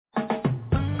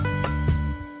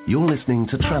You're listening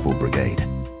to Travel Brigade,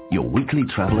 your weekly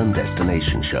travel and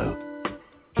destination show.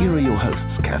 Here are your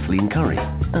hosts, Kathleen Curry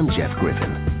and Jeff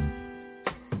Griffin.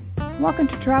 Welcome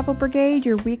to Travel Brigade,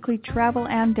 your weekly travel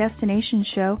and destination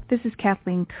show. This is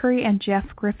Kathleen Curry and Jeff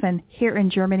Griffin here in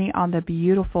Germany on the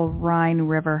beautiful Rhine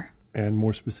River. And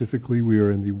more specifically, we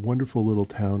are in the wonderful little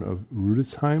town of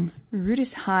Rudesheim.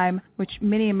 Rudesheim, which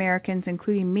many Americans,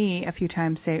 including me, a few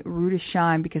times say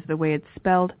Rudesheim because of the way it's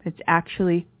spelled. It's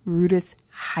actually Rudesheim.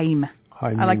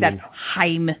 I like that.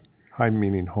 Heim. Heim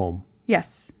meaning home. Yes.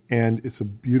 And it's a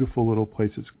beautiful little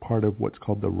place. It's part of what's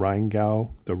called the Rheingau,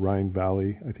 the Rhine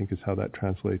Valley, I think is how that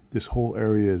translates. This whole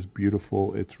area is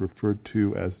beautiful. It's referred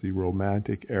to as the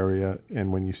romantic area.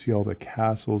 And when you see all the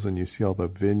castles and you see all the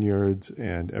vineyards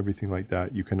and everything like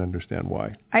that, you can understand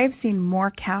why. I have seen more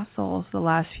castles the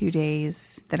last few days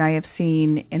than I have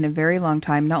seen in a very long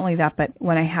time. Not only that, but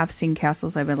when I have seen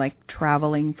castles, I've been like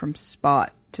traveling from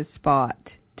spot to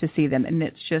see them. And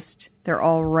it's just, they're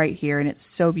all right here, and it's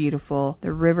so beautiful.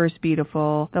 The river's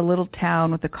beautiful. The little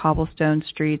town with the cobblestone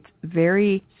streets,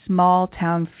 very small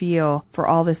town feel for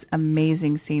all this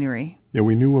amazing scenery. Yeah,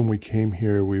 we knew when we came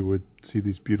here we would see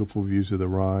these beautiful views of the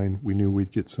Rhine. We knew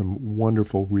we'd get some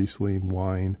wonderful Riesling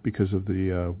wine because of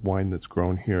the wine that's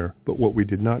grown here. But what we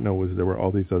did not know was there were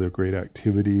all these other great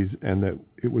activities and that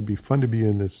it would be fun to be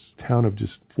in this town of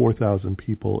just 4,000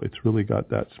 people. It's really got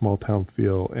that small town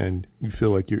feel, and you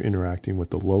feel like you're interacting with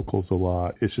the locals a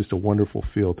lot. It's just a wonderful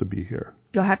feel to be here.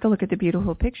 You'll have to look at the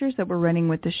beautiful pictures that we're running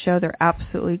with the show. They're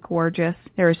absolutely gorgeous.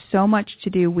 There is so much to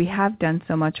do. We have done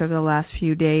so much over the last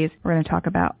few days. We're going to talk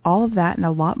about all of that and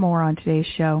a lot more on today's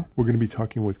show. We're going to be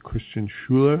talking with Christian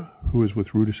Schuler, who is with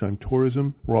Rudesheim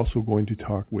Tourism. We're also going to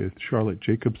talk with Charlotte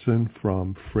Jacobson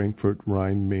from Frankfurt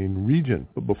Rhine Main region.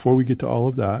 But before we get to all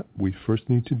of that, we first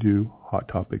need to do Hot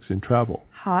Topics in Travel.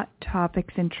 Hot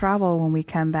Topics in Travel when we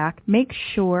come back. Make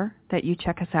sure that you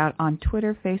check us out on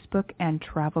Twitter, Facebook, and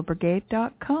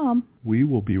travelbrigade.com. We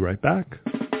will be right back.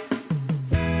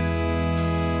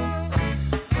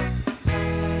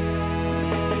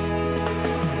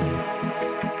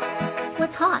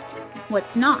 What's hot? What's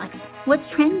not? What's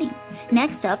trending?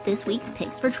 Next up, this week's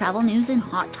picks for travel news and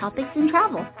Hot Topics in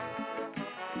Travel.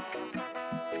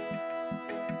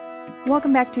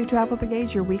 Welcome back to Travel Brigade,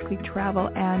 your weekly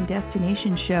travel and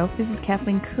destination show. This is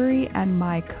Kathleen Curry and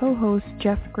my co-host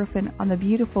Jeff Griffin on the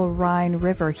beautiful Rhine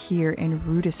River here in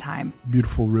Rudesheim.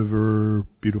 Beautiful river,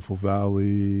 beautiful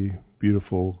valley,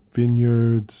 beautiful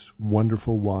vineyards,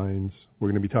 wonderful wines. We're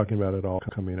going to be talking about it all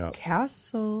coming up.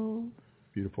 Castles.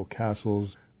 Beautiful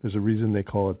castles. There's a reason they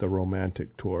call it the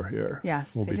romantic tour here. Yes.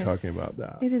 We'll be talking about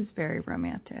that. It is very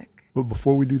romantic. But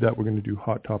before we do that, we're going to do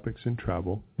Hot Topics in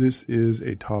Travel. This is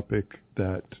a topic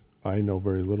that I know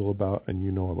very little about and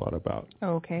you know a lot about.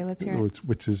 Okay, let's hear it.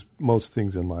 Which is most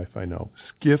things in life I know.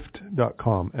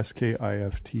 Skift.com,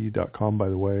 Skift.com, by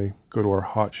the way. Go to our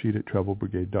hot sheet at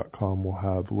travelbrigade.com. We'll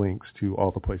have links to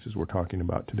all the places we're talking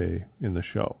about today in the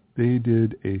show. They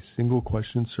did a single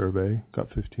question survey,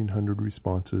 got 1,500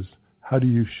 responses. How do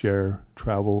you share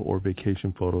travel or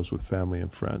vacation photos with family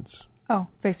and friends? Oh,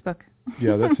 Facebook.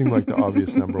 Yeah, that seemed like the obvious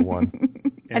number one.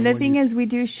 And the thing is, we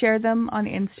do share them on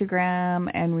Instagram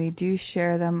and we do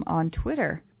share them on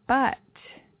Twitter. But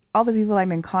all the people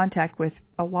I'm in contact with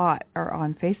a lot are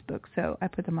on Facebook, so I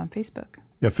put them on Facebook.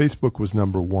 Yeah, Facebook was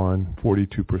number one,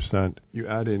 42%. You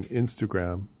add in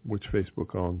Instagram, which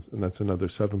Facebook owns, and that's another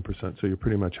 7%, so you're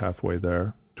pretty much halfway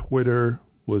there. Twitter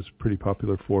was pretty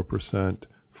popular, 4%.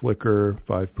 Flickr,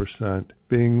 5%.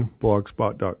 Bing,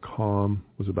 blogspot.com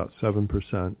was about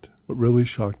 7%. What really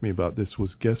shocked me about this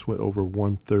was, guess what over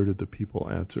 1/3 of the people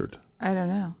answered? I don't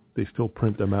know. They still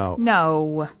print them out.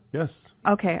 No. Yes.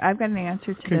 Okay, I've got an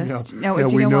answer to this. No,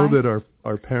 we know that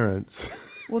our parents...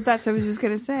 Well, that's what I was just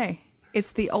going to say. It's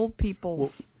the old people.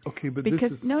 Well, okay, but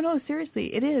because this is... No,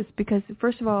 seriously, it is. Because,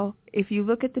 first of all, if you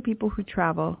look at the people who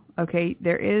travel, okay,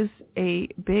 there is a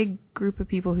big group of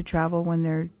people who travel when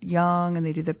they're young and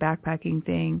they do the backpacking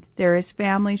thing. There is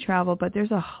family travel, but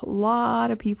there's a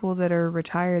lot of people that are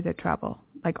retired that travel,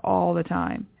 like all the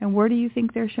time. And where do you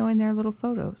think they're showing their little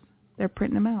photos? They're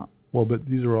printing them out. Well, but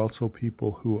these are also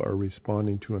people who are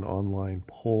responding to an online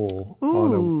poll Ooh.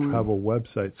 on a travel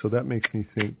website. So that makes me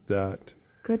think that...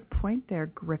 Good point there,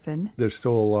 Griffin. There's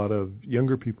still a lot of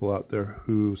younger people out there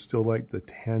who still like the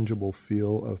tangible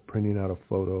feel of printing out a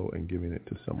photo and giving it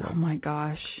to someone. Oh, my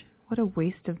gosh. What a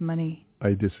waste of money.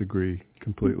 I disagree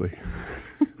completely.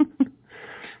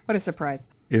 What a surprise.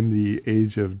 In the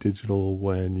age of digital,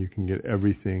 when you can get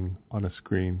everything on a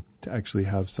screen, to actually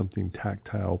have something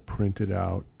tactile printed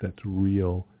out that's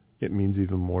real, it means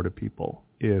even more to people.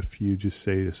 If you just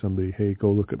say to somebody, hey,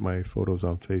 go look at my photos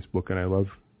on Facebook, and I love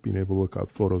being able to look up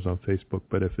photos on Facebook,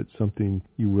 but if it's something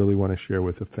you really want to share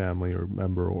with a family or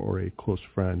member or a close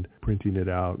friend, printing it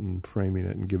out and framing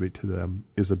it and give it to them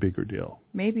is a bigger deal.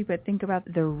 Maybe, but think about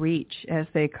the reach, as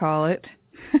they call it.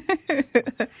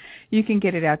 You can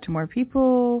get it out to more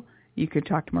people. You could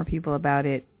talk to more people about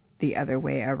it the other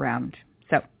way around.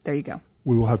 So there you go.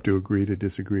 We will have to agree to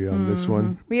disagree on this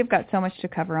one. We have got so much to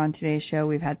cover on today's show.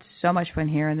 We've had so much fun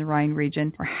here in the Rhine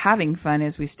region. We're having fun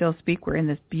as we still speak. We're in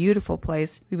this beautiful place.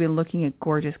 We've been looking at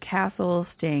gorgeous castles,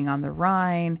 staying on the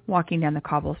Rhine, walking down the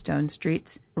cobblestone streets.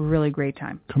 Really great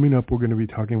time. Coming up, we're going to be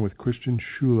talking with Christian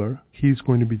Schuler. He's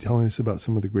going to be telling us about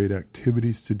some of the great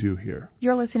activities to do here.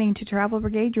 You're listening to Travel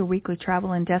Brigade, your weekly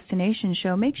travel and destination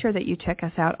show. Make sure that you check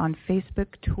us out on Facebook,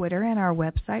 Twitter, and our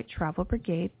website,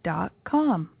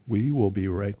 travelbrigade.com. We will be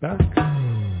right back.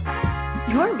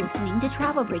 You're listening to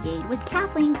Travel Brigade with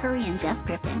Kathleen Curry and Jeff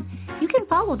Griffin. You can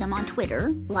follow them on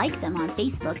Twitter, like them on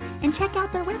Facebook, and check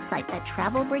out their website at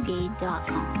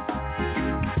travelbrigade.com.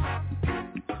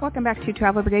 Welcome back to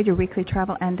Travel Brigade, your weekly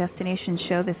travel and destination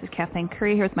show. This is Kathleen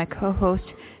Curry here with my co-host,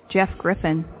 Jeff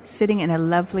Griffin, sitting in a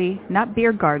lovely, not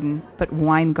beer garden, but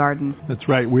wine garden. That's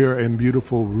right. We are in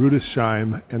beautiful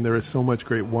Rudesheim, and there is so much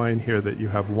great wine here that you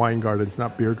have wine gardens,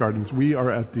 not beer gardens. We are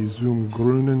at the Zum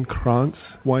Grünen Kranz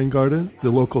wine garden.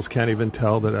 The locals can't even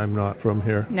tell that I'm not from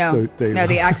here. No, so no,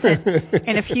 the accent.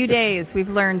 In a few days, we've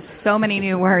learned so many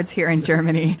new words here in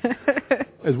Germany.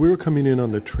 As we were coming in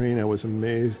on the train, I was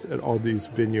amazed at all these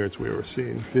vineyards we were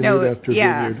seeing, vineyard after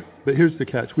vineyard. But here's the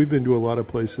catch. We've been to a lot of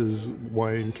places,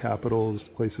 wine capitals,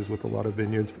 places with a lot of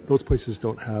vineyards. Those places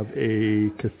don't have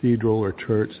a cathedral or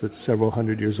church that's several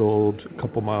hundred years old, a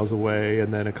couple miles away,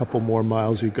 and then a couple more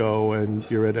miles you go and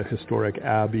you're at a historic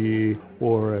abbey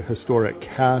or a historic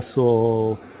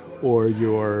castle, or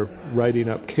you're riding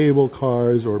up cable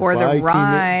cars or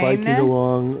biking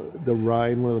along the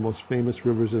Rhine, one of the most famous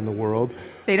rivers in the world.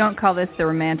 They don't call this the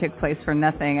romantic place for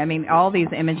nothing. I mean, all these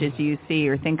images you see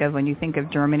or think of when you think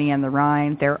of Germany and the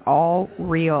Rhine, they're all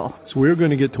real. So we're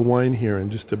going to get to wine here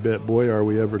in just a bit. Boy, are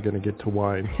we ever going to get to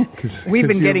wine. We've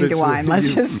been getting to wine. Let's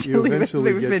just leave it.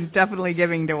 We've been definitely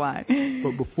getting to wine.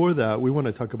 But before that, we want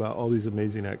to talk about all these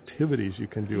amazing activities you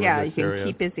can do in this area. Yeah,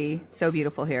 you can keep busy. So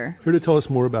beautiful here. Here to tell us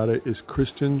more about it is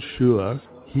Christian Schuler.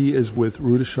 He is with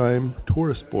Rudesheim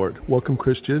Tourist Board. Welcome,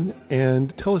 Christian.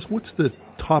 And tell us, what's the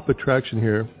top attraction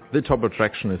here? The top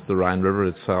attraction is the Rhine River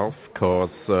itself, because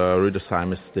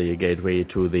Rudesheim is the gateway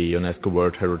to the UNESCO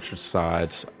World Heritage Site,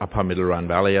 Upper Middle Rhine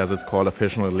Valley, as it's called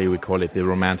officially. We call it the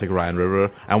Romantic Rhine River.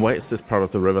 And why is this part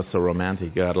of the river so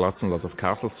romantic? You got lots and lots of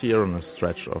castles here on a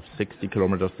stretch of 60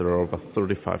 kilometers. There are over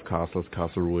 35 castles,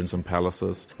 castle ruins and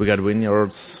palaces. We got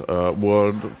vineyards,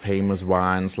 world-famous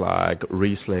wines like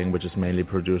Riesling, which is mainly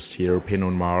produced here,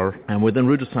 Pinot Noir. And within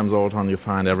Rudesheim's Old Town, you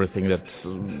find everything that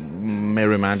may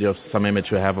remind you of some image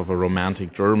you have of a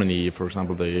romantic Germany. For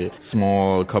example, the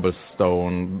small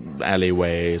cobblestone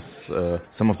alleyways,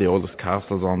 some of the oldest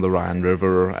castles on the Rhine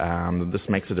River, and this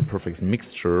makes it a perfect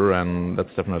mixture, and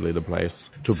that's definitely the place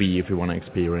to be if you want to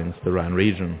experience the Rhine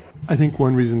region. I think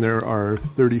one reason there are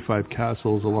 35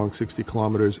 castles along 60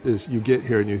 kilometers is you get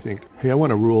here and you think, hey, I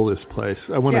want to rule this place.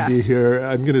 I want to be here.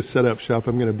 I'm going to set up shop.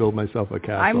 I'm going to build myself a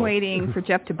castle. I'm waiting for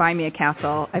Jeff to buy me a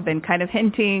castle. I've been kind of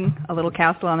hinting a little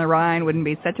castle on the Rhine wouldn't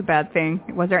be such a bad thing.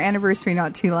 It was our anniversary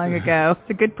not too long ago.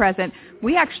 It's a good present.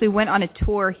 We actually went on a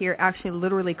tour here, actually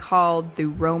literally called the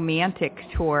Romantic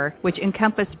Tour, which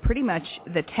encompassed pretty much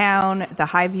the town, the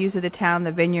high views of the town,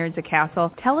 the vineyards, the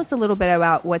castle. Tell us a little bit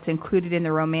about what's included in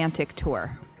the Romantic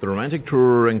Tour. The Romantic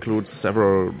Tour includes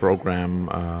several program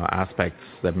aspects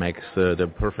that makes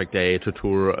the perfect day to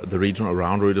tour the region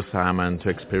around Rudesheim and to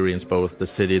experience both the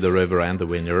city, the river, and the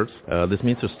vineyards. This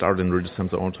means to start in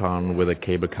Rudesheim's own town with a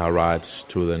cable car ride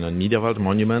to the Niederwald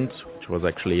Monument, which was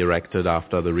actually erected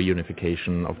after the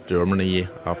reunification of Germany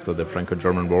after the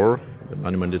Franco-German War. The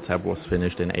monument itself was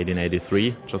finished in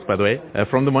 1883, just by the way.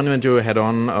 From the monument you head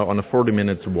on a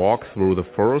 40-minute walk through the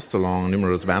forest along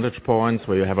numerous vantage points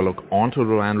where you have a look onto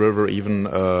the Rhine River, even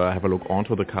have a look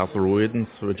onto the castle ruins,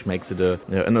 which makes it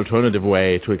an alternative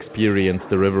way to experience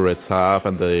the river itself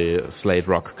and the slate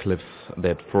rock cliffs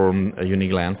that form a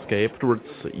unique landscape. Afterwards,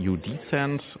 you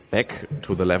descend back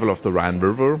to the level of the Rhine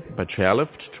River by chairlift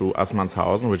to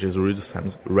Assmannshausen, which is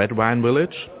Rudesheim's red wine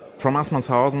village. From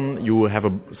Assmannshausen, you have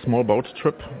a small boat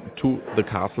trip to the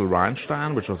castle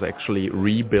Rheinstein, which was actually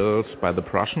rebuilt by the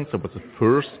Prussians. It was the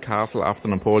first castle after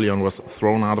Napoleon was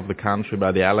thrown out of the country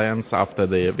by the Allies after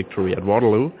the victory at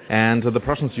Waterloo. And the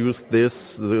Prussians used this,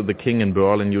 the king in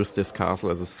Berlin used this castle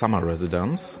as a summer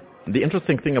residence. The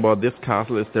interesting thing about this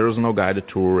castle is there is no guided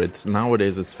tour.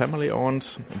 Nowadays it's family owned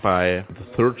by the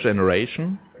third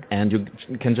generation. and you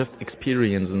can just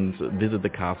experience and visit the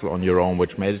castle on your own,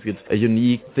 which makes it a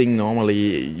unique thing.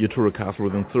 Normally, you tour a castle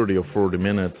within 30 or 40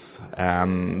 minutes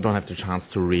and don't have the chance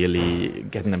to really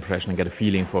get an impression and get a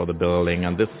feeling for the building.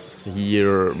 And this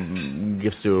here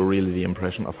gives you really the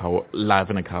impression of how life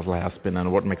in a castle has been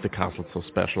and what makes the castle so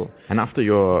special. And after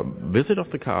your visit of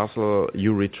the castle,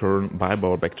 you return by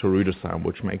boat back to Rüdesheim,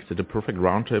 which makes it a perfect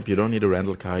round trip. You don't need a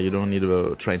rental car, you don't need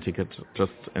a train ticket.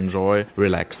 Just enjoy,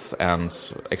 relax, and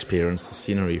experience the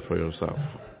scenery for yourself.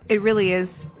 It really is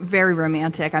very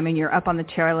romantic. I mean, you're up on the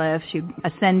chairlifts, you're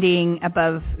ascending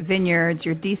above vineyards,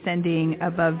 you're descending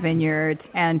above vineyards,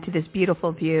 and to this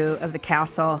beautiful view of the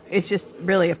castle. It's just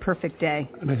really a perfect day.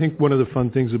 And I think one of the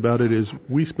fun things about it is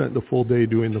we spent the full day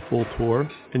doing the full tour,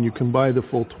 and you can buy the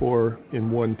full tour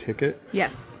in one ticket.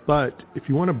 Yes. But if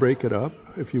you want to break it up,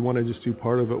 if you want to just do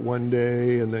part of it one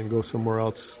day and then go somewhere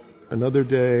else another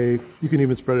day, you can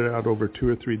even spread it out over 2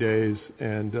 or 3 days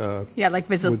and like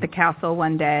visit the castle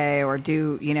one day or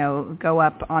do, go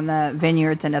up on the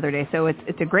vineyards another day. So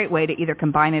it's a great way to either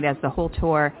combine it as the whole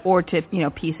tour or to,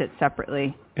 piece it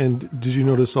separately. And did you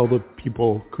notice all the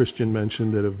people Christian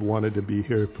mentioned that have wanted to be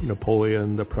here?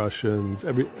 Napoleon, the Prussians,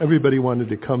 everybody wanted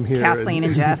to come here. Kathleen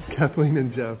and Jeff. Kathleen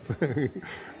and Jeff.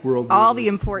 All the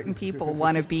important people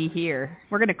want to be here.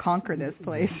 We're going to conquer this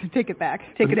place. Take it back.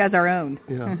 Take it as our own.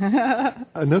 Yeah.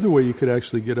 Another way you could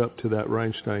actually get up to that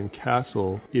Rheinstein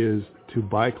Castle is to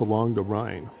bike along the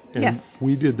Rhine. And yes.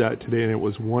 We did that today, and it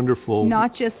was wonderful.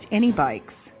 Not just any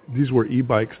bikes. These were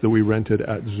e-bikes that we rented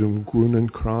at Zum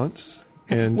Grünen Kranz.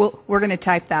 And we're going to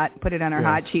type that, put it on our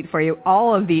hot sheet for you.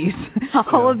 All of these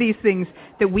things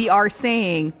that we are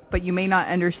saying, but you may not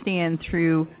understand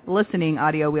through listening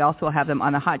audio, we also have them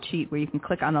on a hot sheet where you can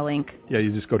click on the link. Yeah,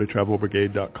 you just go to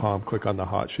travelbrigade.com, click on the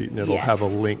hot sheet, and it'll have a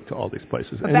link to all these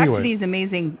places. But anyway, back to these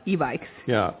amazing e-bikes.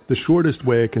 Yeah, the shortest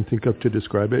way I can think of to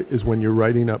describe it is when you're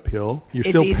riding uphill. You're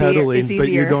still pedaling, but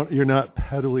you're not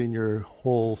pedaling your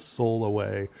whole soul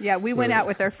away. Yeah, we went out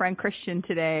with our friend Christian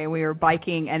today. We were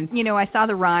biking, and I saw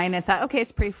the Rhine. I thought, okay,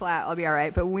 it's pretty flat. I'll be all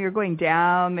right. But when we were going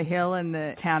down the hill in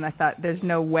the town, I thought, there's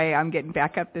no way I'm getting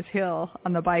back up this hill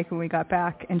on the bike when we got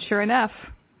back. And sure enough,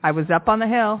 I was up on the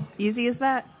hill. Easy as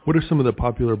that. What are some of the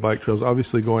popular bike trails?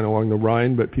 Obviously going along the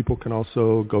Rhine, but people can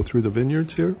also go through the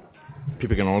vineyards here?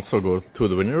 People can also go to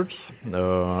the vineyards.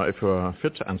 If you're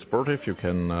fit and sportive, you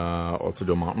can also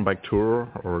do a mountain bike tour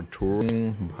or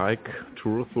touring bike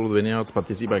tour through the vineyards. But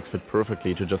these e-bikes fit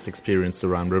perfectly to just experience the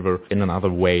Rhine River in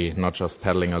another way, not just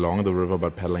pedaling along the river,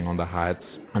 but pedaling on the heights.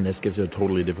 And this gives you a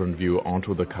totally different view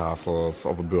onto the castles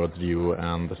of a bird's view,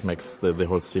 and this makes the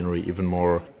whole scenery even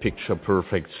more picture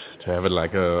perfect to have it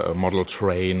like a model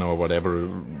train or whatever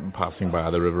passing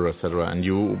by the river, etc. And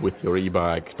you with your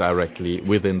e-bike directly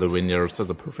within the vineyards. That's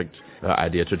a perfect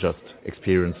idea to just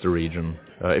experience the region.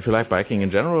 If you like biking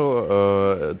in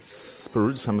general,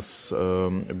 Rüdesheim is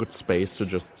a good space to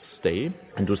just stay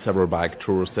and do several bike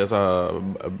tours. There's a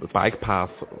bike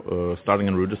path starting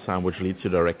in Rüdesheim which leads you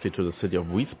directly to the city of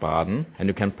Wiesbaden, and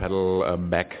you can pedal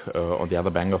back on the other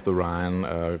bank of the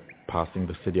Rhine, passing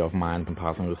the city of Mainz and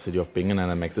passing the city of Bingen,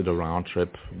 and it makes it a round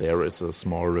trip. There is a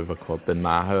small river called the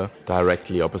Nahe,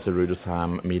 directly opposite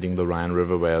Rüdesheim, meeting the Rhine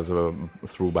River, where there's a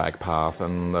through bike path,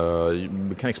 and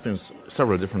you can experience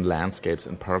several different landscapes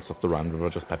in parts of the Rhine River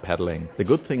just by pedaling. The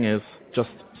good thing is, just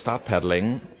start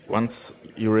pedaling. Once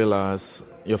you realize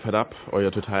you're fed up or you're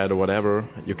too tired or whatever,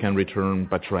 you can return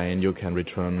by train, you can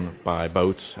return by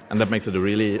boat, and that makes it a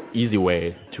really easy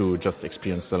way to just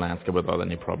experience the landscape without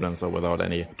any problems or without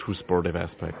any too sportive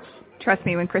aspects. Trust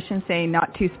me, when Christian's saying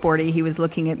not too sporty, he was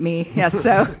looking at me. Yeah,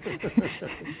 so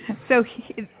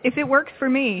if it works for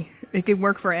me, it can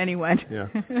work for anyone. Yeah.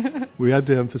 We had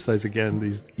to emphasize again,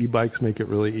 these e-bikes make it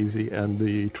really easy, and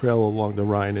the trail along the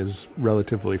Rhine is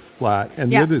relatively flat.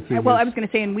 And the other thing I was going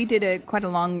to say, and we did quite a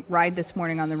long ride this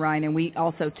morning on the Rhine, and we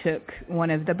also took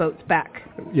one of the boats back.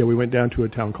 Yeah, we went down to a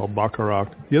town called Bacharach.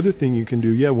 The other thing you can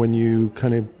do, when you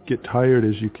kind of get tired,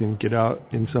 is you can get out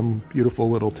in some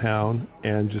beautiful little town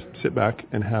and just sit back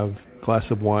and have a glass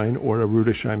of wine or a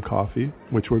Rüdesheim coffee,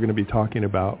 which we're going to be talking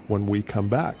about when we come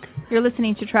back. You're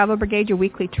listening to Travel Brigade, your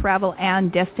weekly travel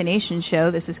and destination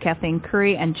show. This is Kathleen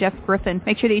Curry and Jeff Griffin.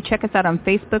 Make sure that you check us out on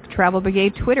Facebook, Travel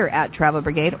Brigade, Twitter at Travel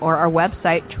Brigade, or our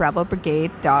website,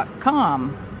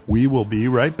 travelbrigade.com. We will be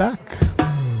right back.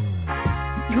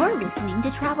 You're listening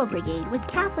to Travel Brigade with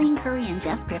Kathleen Curry and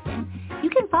Jeff Griffin. You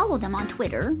can follow them on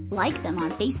Twitter, like them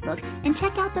on Facebook, and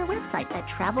check out their website at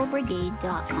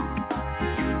travelbrigade.com.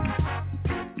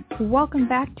 Welcome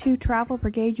back to Travel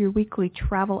Brigade, your weekly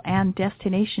travel and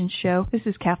destination show. This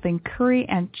is Kathleen Curry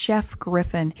and Jeff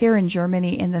Griffin here in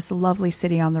Germany in this lovely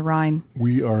city on the Rhine.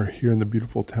 We are here in the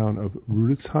beautiful town of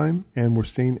Rudolfsheim, and we're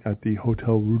staying at the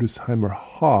Hotel Rudolfsheimer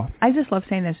Hof. I just love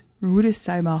saying this,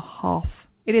 Rudolfsheimer Hof.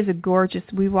 It is a gorgeous,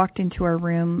 we walked into our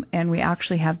room and we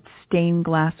actually have stained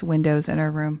glass windows in our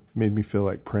room. Made me feel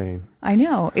like praying. I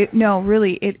know.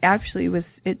 It actually was,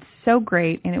 it's so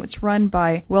great. And it was run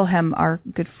by Wilhelm, our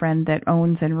good friend that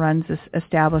owns and runs this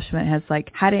establishment, has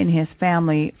had it in his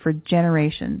family for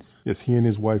generations. Yes, he and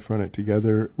his wife run it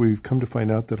together. We've come to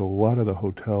find out that a lot of the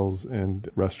hotels and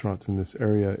restaurants in this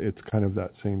area, it's kind of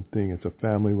that same thing. It's a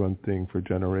family-run thing for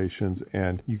generations,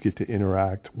 and you get to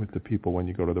interact with the people when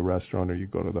you go to the restaurant or you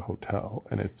go to the hotel,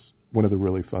 and it's one of the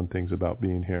really fun things about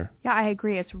being here. Yeah, I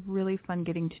agree. It's really fun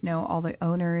getting to know all the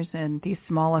owners and these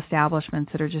small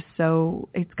establishments that are just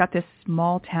it's got this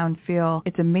small town feel.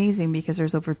 It's amazing because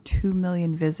there's over 2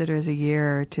 million visitors a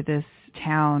year to this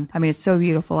town. I mean, it's so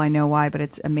beautiful, I know why, but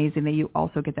it's amazing that you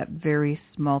also get that very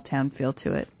small town feel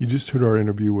to it. You just heard our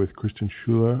interview with Christian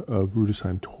Schuler of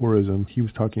Rudolfsheim Tourism. He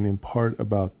was talking in part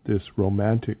about this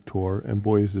romantic tour, and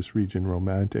boy, is this region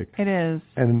romantic. It is.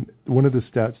 And one of the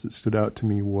stats that stood out to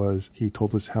me was he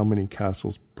told us how many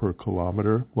castles per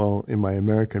kilometer. Well, in my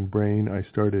American brain, I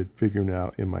started figuring it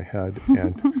out in my head,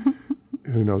 and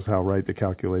who knows how right the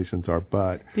calculations are,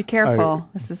 but... Be careful.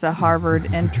 This is a Harvard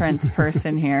entrance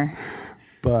person here.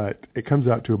 But it comes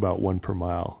out to about 1 per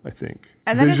mile, I think.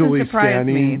 And that doesn't surprise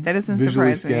me.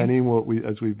 Visually scanning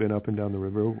as we've been up and down the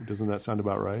river, doesn't that sound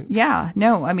about right? Yeah,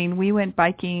 no. I mean, we went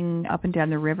biking up and down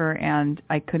the river, and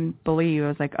I couldn't believe. I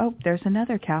was like, oh, there's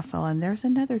another castle, and there's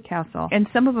another castle. And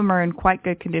some of them are in quite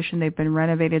good condition. They've been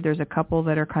renovated. There's a couple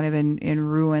that are kind of in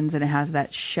ruins, and it has that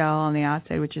shell on the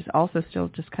outside, which is also still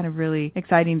just kind of really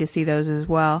exciting to see those as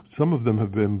well. Some of them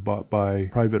have been bought by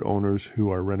private owners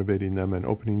who are renovating them and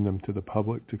opening them to the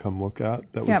public to come look at.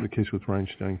 That was the case with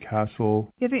Rheinstein Castle.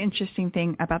 The other interesting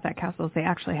thing about that castle is they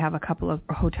actually have a couple of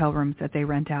hotel rooms that they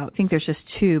rent out. I think there's just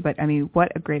 2, but I mean,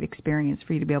 what a great experience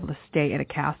for you to be able to stay at a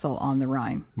castle on the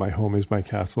Rhine. My home is my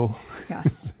castle. Yeah.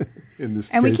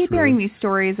 And we keep hearing these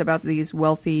stories about these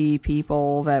wealthy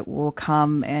people that will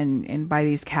come and buy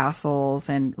these castles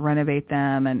and renovate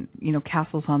them. And,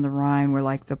 castles on the Rhine were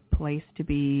like the place to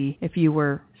be if you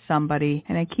were somebody.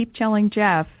 And I keep telling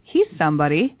Jeff, he's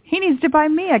somebody. He needs to buy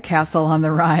me a castle on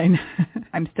the Rhine.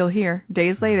 I'm still here.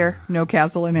 Days later, no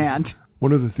castle in hand.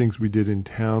 One of the things we did in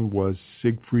town was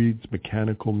Siegfried's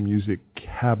Mechanical Music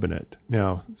Cabinet.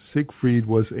 Now, Siegfried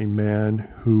was a man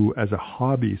who,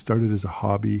 started as a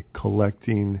hobby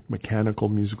collecting mechanical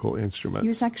musical instruments. He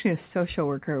was actually a social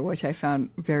worker, which I found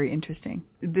very interesting.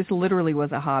 This literally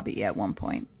was a hobby at one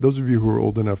point. Those of you who are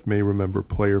old enough may remember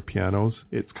player pianos.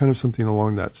 It's kind of something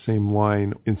along that same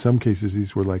line. In some cases,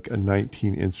 these were like a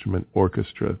 19-instrument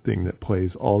orchestra thing that plays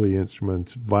all the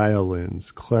instruments, violins,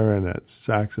 clarinets,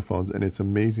 saxophones, and it's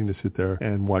amazing to sit there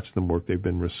and watch them work. They've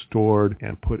been restored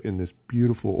and put in this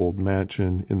beautiful old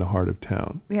mansion in the heart of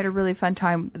town. We had a really fun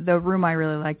time. The room I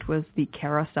really liked was the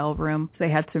carousel room. They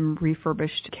had some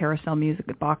refurbished carousel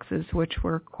music boxes, which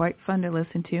were quite fun to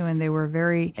listen to, and they were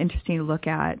very interesting to look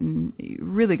at, and you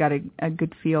really got a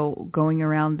good feel going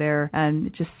around there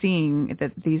and just seeing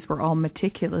that these were all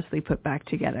meticulously put back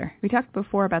together. We talked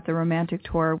before about the romantic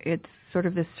tour. It's sort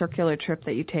of this circular trip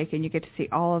that you take, and you get to see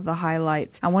all of the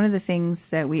highlights. And one of the things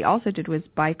that we also did was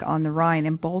bike on the Rhine,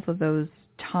 and both of those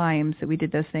times that we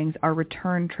did those things, our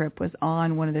return trip was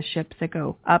on one of the ships that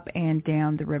go up and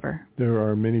down the river. There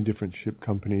are many different ship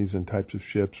companies and types of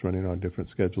ships running on different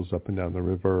schedules up and down the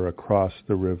river, across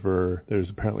the river. There's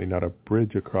apparently not a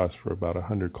bridge across for about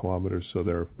 100 kilometers, so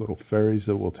there are little ferries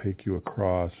that will take you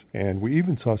across. And we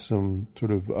even saw some sort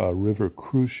of river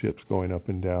cruise ships going up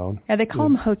and down. Yeah, they call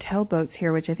them hotel boats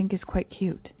here, which I think is quite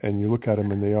cute. And you look at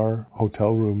them and they are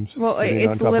hotel rooms. Well,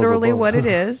 it's literally what it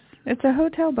is. It's a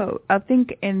hotel boat. I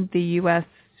think in the U.S.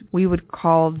 we would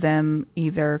call them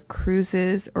either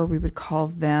cruises or we would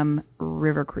call them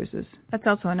river cruises. That's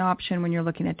also an option when you're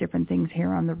looking at different things here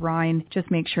on the Rhine.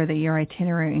 Just make sure that your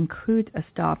itinerary includes a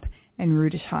stop in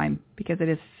Rudolfsheim because it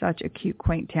is such a cute,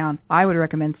 quaint town. I would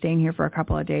recommend staying here for a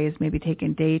couple of days, maybe take a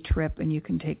day trip, and you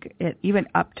can take it even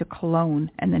up to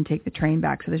Cologne and then take the train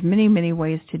back. So there's many, many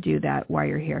ways to do that while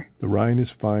you're here. The Rhine is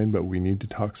fine, but we need to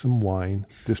talk some wine.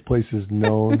 This place is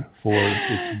known for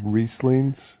its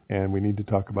Rieslings, and we need to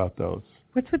talk about those.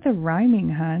 What's with the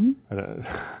rhyming, hun?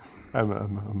 I'm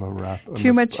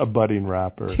a budding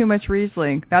rapper. Too much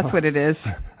Riesling. That's what it is.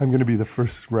 I'm going to be the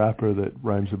first rapper that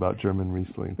rhymes about German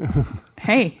Riesling.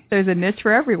 Hey, there's a niche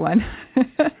for everyone.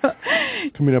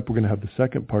 Coming up, we're going to have the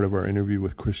second part of our interview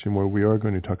with Christian, where we are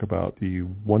going to talk about the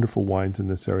wonderful wines in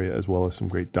this area as well as some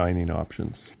great dining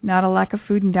options. Not a lack of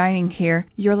food and dining here.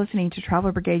 You're listening to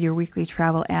Travel Brigade, your weekly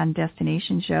travel and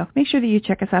destination show. Make sure that you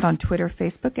check us out on Twitter,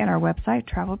 Facebook, and our website,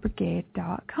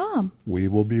 travelbrigade.com. We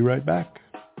will be right back.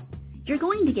 You're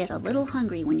going to get a little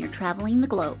hungry when you're traveling the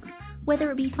globe.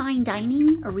 Whether it be fine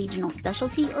dining, a regional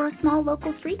specialty, or a small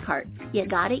local street cart, you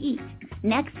gotta eat.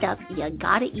 Next up, you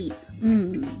gotta eat.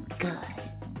 Good.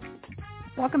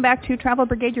 Welcome back to Travel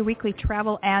Brigade, your weekly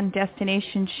travel and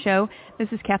destination show. This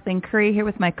is Kathleen Curry here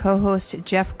with my co-host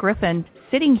Jeff Griffin.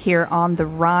 Sitting here on the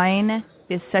Rhine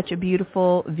is such a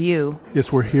beautiful view. Yes,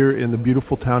 we're here in the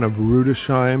beautiful town of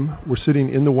Rüdesheim. We're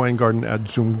sitting in the wine garden at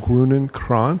Zum Grünen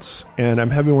Kranz, and I'm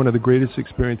having one of the greatest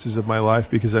experiences of my life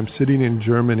because I'm sitting in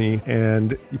Germany,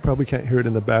 and you probably can't hear it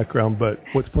in the background, but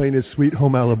what's playing is Sweet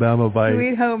Home Alabama by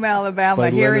Sweet Home Alabama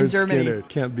here in Germany. Skinner.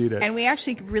 Can't beat it. And we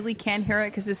actually really can hear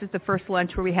it because this is the first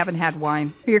lunch where we haven't had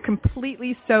wine. We are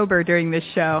completely sober during this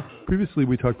show. Previously,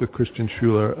 we talked with Christian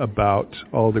Schuler about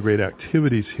all the great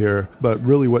activities here, but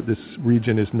really what this region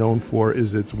is known for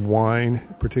is its wine,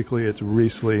 particularly its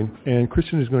Riesling. And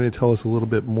Christian is going to tell us a little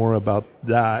bit more about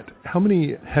that. How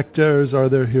many hectares are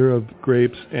there here of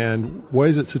grapes, and why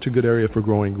is it such a good area for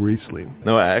growing Riesling?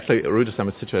 No, actually, Rüdesheim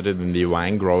is situated in the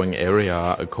wine-growing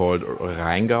area called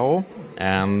Rheingau,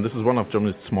 and this is one of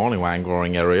Germany's smaller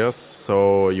wine-growing areas.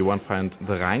 So you won't find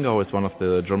the Rheingau is one of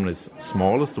Germany's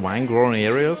smallest wine-growing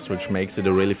areas, which makes it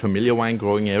a really familiar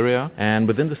wine-growing area. And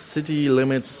within the city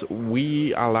limits,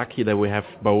 we are lucky that we have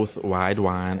both white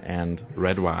wine and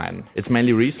red wine. It's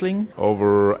mainly Riesling.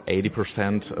 Over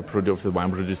 80% of the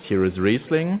wine produced here is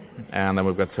Riesling. And then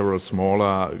we've got several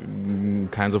smaller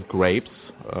kinds of grapes,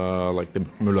 like the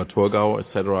Müller-Thurgau,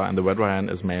 etc. And the red wine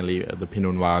is mainly the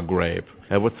Pinot Noir grape.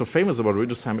 What's so famous about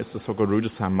Rüdesheim is the so-called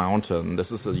Rüdesheim Mountain. This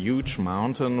is a huge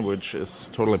mountain which is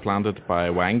totally planted by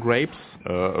wine grapes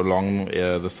along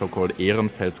the so-called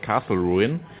Ehrenfels Castle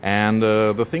ruin. And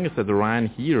the thing is that the Rhine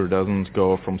here doesn't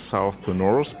go from south to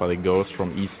north, but it goes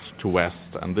from east to west.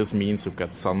 And this means you've got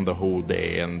sun the whole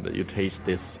day, and you taste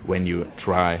this when you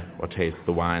try or taste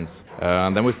the wines.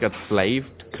 And then we've got slate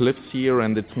cliffs here,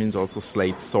 and it means also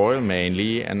slate soil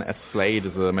mainly. And as slate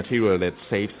is a material that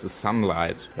saves the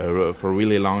sunlight for a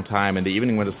really long time. In the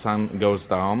evening when the sun goes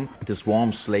down, this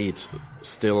warm slate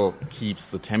still keeps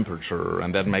the temperature,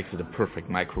 and that makes it a perfect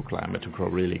microclimate to grow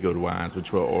really good wines,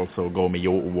 which were also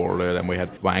Gaumillot awarded. And we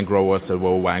had wine growers that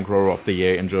were Wine Grower of the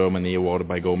Year in Germany awarded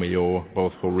by Gaumillot,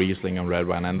 both for Riesling and red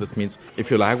wine. And this means if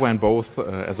you like wine both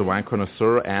as a wine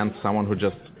connoisseur and someone who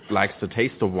just likes the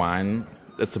taste of wine,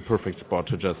 it's a perfect spot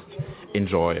to just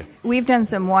enjoy. We've done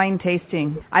some wine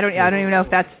tasting. I don't even know if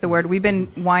that's the word. We've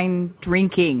been wine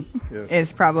drinking. Yes. Is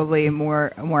probably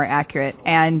more accurate.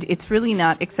 And it's really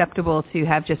not acceptable to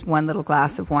have just one little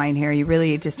glass of wine here. You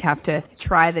really just have to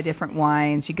try the different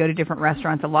wines. You go to different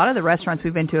restaurants. A lot of the restaurants,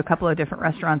 we've been to a couple of different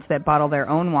restaurants that bottle their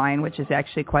own wine, which is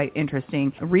actually quite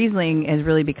interesting. Riesling has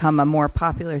really become a more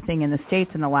popular thing in the States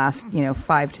in the last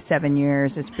 5 to 7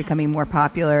 years. It's becoming more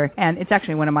popular, and it's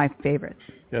actually one of my favorites.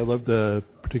 Yeah, I love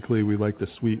particularly we like the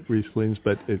sweet Rieslings,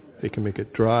 but they can make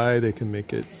it dry, they can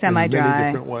make it semi-dry in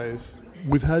many different ways.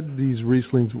 We've had these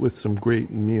Rieslings with some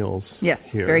great meals. Yes,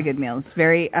 here. Very good meals.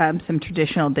 Very some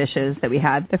traditional dishes that we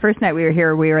had. The first night we were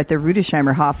here, we were at the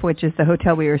Rüdesheimer Hof, which is the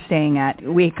hotel we were staying at.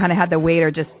 We kind of had the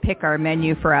waiter just pick our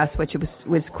menu for us, which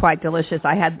was quite delicious.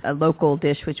 I had a local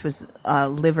dish, which was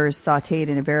liver sautéed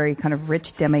in a very kind of rich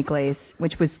demi-glace,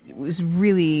 which was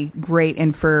really great.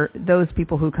 And for those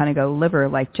people who kind of go liver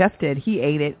like Jeff did, he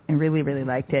ate it and really, really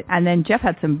liked it. And then Jeff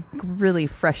had some really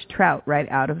fresh trout right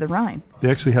out of the Rhine. They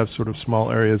actually have sort of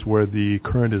small areas where the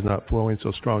current is not flowing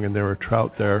so strong, and there are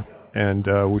trout there. And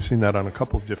we've seen that on a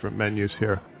couple of different menus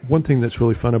here. One thing that's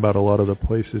really fun about a lot of the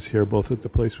places here, both at the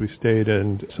place we stayed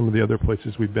and some of the other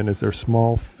places we've been, is they're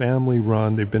small,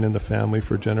 family-run. They've been in the family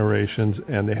for generations,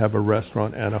 and they have a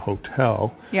restaurant and a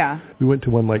hotel. Yeah. We went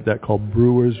to one like that called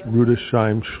Brewer's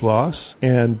Rüdesheim Schloss,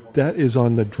 and that is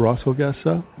on the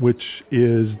Drosselgasse, which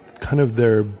is kind of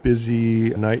their busy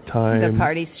nighttime... The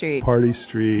party street.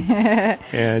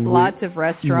 And lots of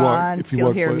restaurants.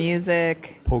 You'll hear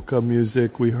music. Polka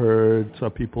music we heard, saw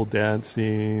people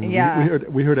dancing. Yeah.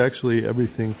 We heard actually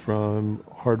everything from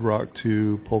hard rock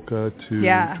to polka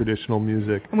to traditional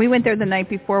music. And we went there the night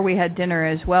before we had dinner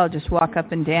as well, just walk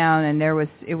up and down, and it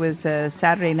was a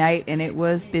Saturday night, and it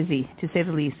was busy, to say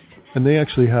the least. And they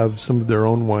actually have some of their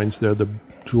own wines there. The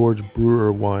George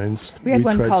Brewer wines. We had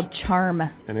one called Charm.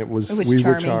 And we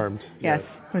were charmed. Yes,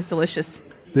 it was delicious.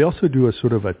 They also do a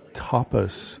sort of a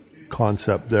tapas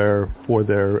concept there for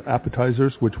their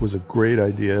appetizers, which was a great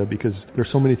idea because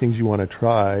there's so many things you want to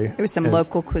try. There was some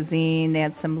local cuisine. They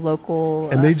had some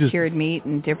local cured meat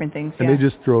and different things. And they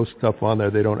just throw stuff on there.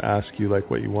 They don't ask you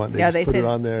like what you want. They put it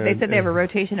on there. They said they have a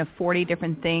rotation of 40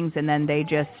 different things, and then they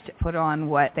just put on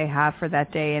what they have for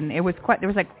that day. And it was there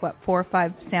was 4 or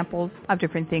 5 samples of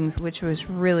different things, which was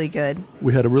really good.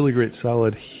 We had a really great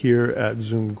salad here at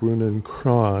Zum Grünen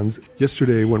Kranz.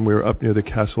 Yesterday, when we were up near the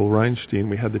Castle Rheinstein,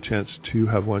 we had the chance to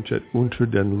have lunch at Unter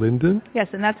den Linden. Yes,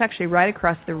 and that's actually right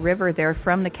across the river there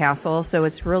from the castle, so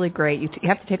it's really great. You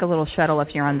have to take a little shuttle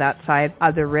if you're on that side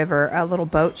of the river, a little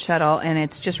boat shuttle, and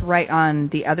it's just right on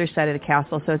the other side of the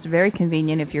castle, so it's very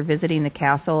convenient if you're visiting the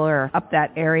castle or up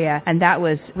that area. And that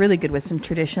was really good with some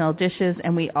traditional dishes,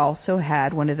 and we also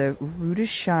had one of the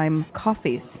Rüdesheim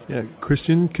coffees. Yeah,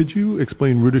 Christian, could you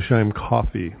explain Rüdesheim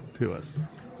coffee to us?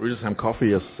 Rüdesheim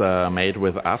coffee is made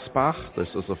with Asbach. This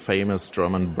is a famous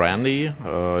German brandy.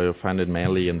 You find it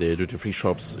mainly in the duty-free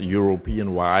shops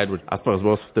European-wide. Asbach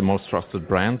was the most trusted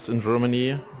brand in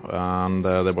Germany, and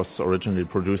that was originally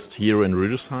produced here in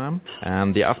Rüdesheim.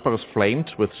 And the Asbach is flamed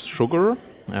with sugar.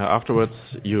 Afterwards,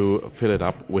 you fill it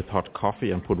up with hot coffee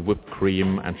and put whipped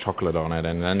cream and chocolate on it,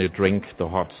 and then you drink the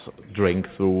hot drink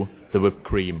through the whipped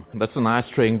cream. That's a nice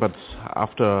drink, but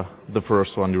after the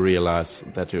first one, you realize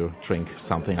that you drink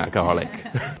something alcoholic.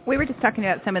 We were just talking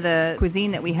about some of the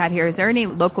cuisine that we had here. Is there any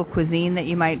local cuisine that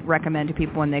you might recommend to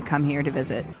people when they come here to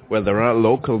visit? Well, there are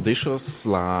local dishes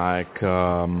like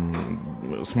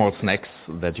small snacks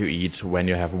that you eat when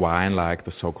you have wine, like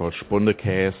the so-called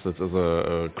Spundekäse. This is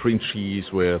a cream cheese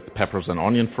with peppers and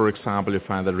onion, for example. You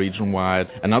find that region-wide.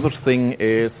 Another thing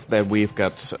is that we've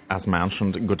got, as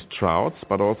mentioned, good trouts,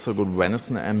 but also good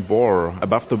venison and boar.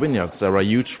 Above the vineyards, there are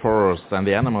huge forests, and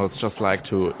the animals just like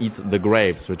to eat the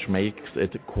grapes, which makes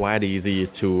it quite easy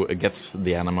to get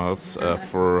the animals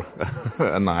for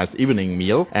a nice evening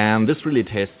meal. And this really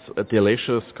tastes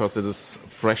delicious because it is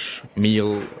fresh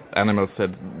meal, animals that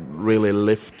really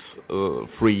live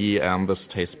free, and this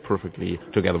tastes perfectly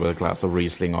together with a glass of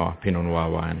Riesling or Pinot Noir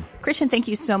wine. Christian, thank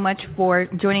you so much for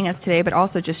joining us today, but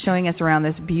also just showing us around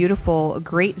this beautiful,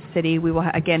 great city. We will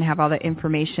again have all the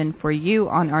information for you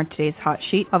on our today's hot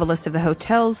sheet of a list of the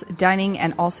hotels, dining,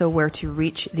 and also where to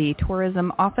reach the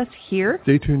tourism office here.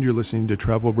 Stay tuned. You're listening to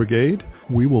Travel Brigade.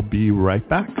 We will be right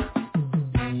back.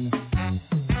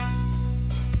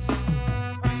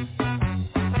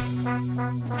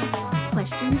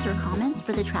 Questions or comments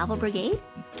for the Travel Brigade?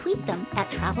 Tweet them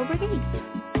at Travel Brigade.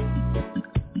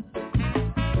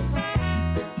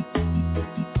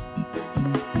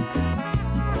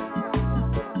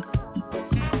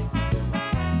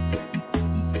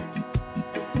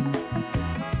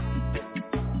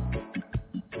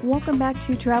 Welcome back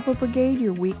to Travel Brigade,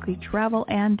 your weekly travel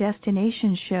and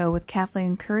destination show with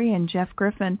Kathleen Curry and Jeff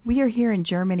Griffin. We are here in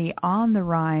Germany on the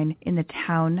Rhine in the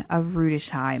town of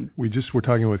Rüdesheim. We just were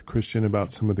talking with Christian about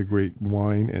some of the great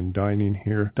wine and dining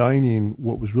here. Dining,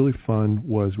 what was really fun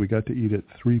was we got to eat at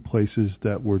 3 places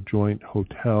that were joint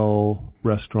hotel,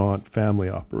 restaurant, family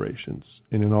operations.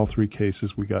 And in all 3 cases,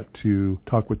 we got to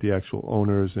talk with the actual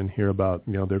owners and hear about,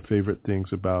 their favorite things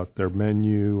about their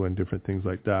menu and different things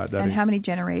like that. And how many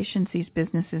generations these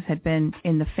businesses had been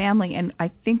in the family. And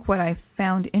I think what I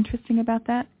found interesting about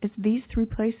that is these 3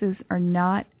 places are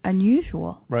not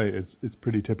unusual. Right. It's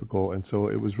pretty typical. And so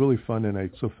it was really fun. And I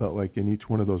also felt like in each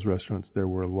one of those restaurants, there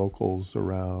were locals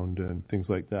around and things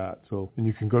like that. So, and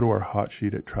you can go to our hot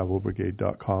sheet at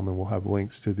travelbrigade.com and we'll have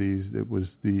links to these. It was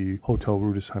the Hotel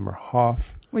Rüdesheimer Hof,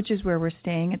 which is where we're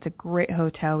staying. It's a great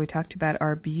hotel. We talked about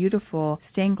our beautiful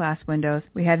stained glass windows.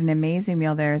 We had an amazing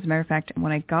meal there. As a matter of fact,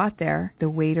 when I got there, the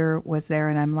waiter was there,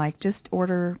 and I'm like, just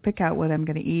pick out what I'm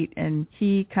going to eat. And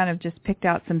he kind of just picked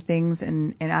out some things,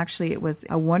 and actually it was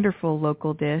a wonderful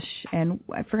local dish. And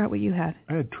I forgot what you had.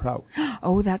 I had trout.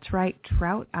 Oh, that's right.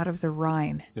 Trout out of the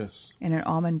Rhine. Yes. And an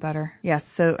almond butter. Yes.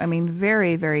 So,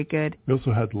 very, very good. We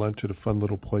also had lunch at a fun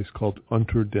little place called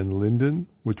Unter den Linden,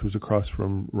 which was across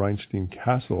from Rheinstein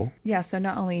Castle. Yeah, so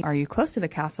not only are you close to the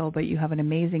castle, but you have an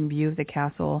amazing view of the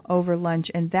castle over lunch.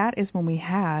 And that is when we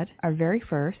had our very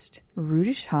first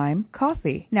Rudolph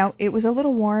coffee. Now, it was a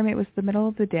little warm. It was the middle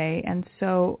of the day, and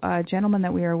so a gentleman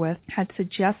that we were with had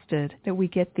suggested that we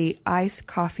get the iced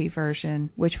coffee version,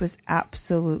 which was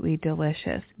absolutely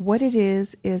delicious. What it is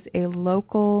a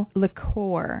local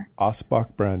liqueur.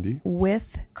 Osbach brandy. With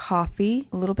coffee,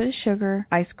 a little bit of sugar,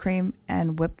 ice cream,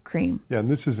 and whipped cream. Yeah, and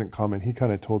this isn't common. He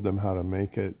kind of told them how to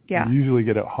make it. Yeah. You usually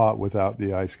get it hot without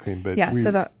the ice cream, but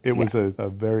it was a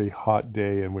very hot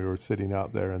day, and we were sitting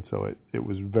out there, and so it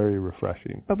was very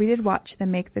refreshing. But we did watch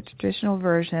them make the traditional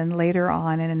version later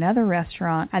on in another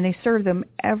restaurant, and they serve them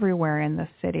everywhere in the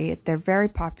city. They're very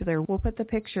popular. We'll put the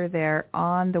picture there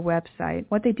on the website.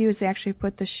 What they do is they actually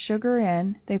put the sugar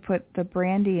in, they put the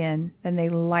brandy in, then they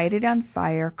light it on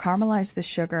fire, caramelize the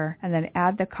sugar, and then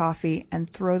add the coffee and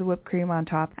throw the whipped cream on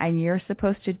top. And you're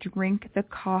supposed to drink the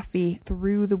coffee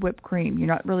through the whipped cream. You're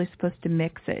not really supposed to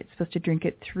mix it. It's supposed to drink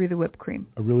it through the whipped cream.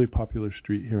 A really popular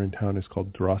street here in town is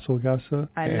called Drosselgasse.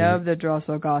 I love the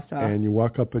Drosselgasse. And you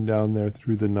walk up and down there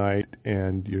through the night,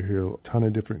 and you hear a ton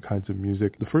of different kinds of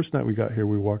music. The first night we got here,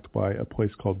 we walked by a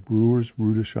place called Brewer's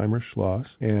Rudesheimer Schloss,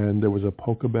 and there was a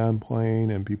polka band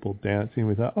playing and people dancing.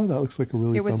 We thought, oh, that looks like a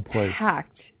really fun place.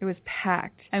 It was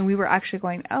packed. And we were actually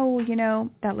going,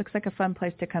 that looks like a fun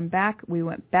place to come back. We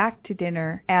went back to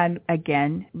dinner. And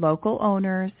again, local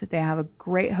owners, they have a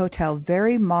great hotel,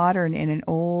 very modern in an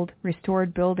old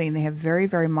restored building. They have very,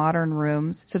 very modern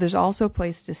rooms. So there's also a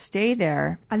place to stay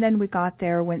there. And then we got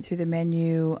there, went through the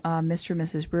menu. Mr. and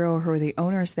Mrs. Brewer, who are the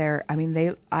owners there, I don't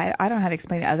know how to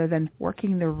explain it other than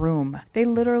working the room. They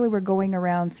literally were going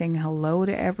around saying hello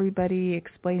to everybody,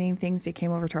 explaining things. They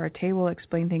came over to our table,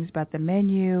 explained things about the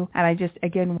menu. And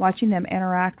again, watching them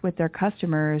interact with their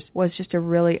customers was just a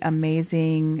really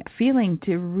amazing feeling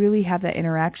to really have that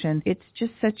interaction. It's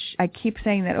just I keep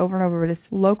saying that over and over, this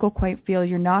local, quaint feel.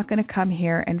 You're not going to come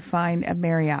here and find a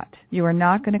Marriott. You are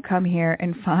not going to come here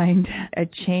and find a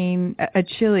chain, a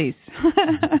Chili's.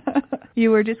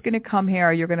 You are just going to come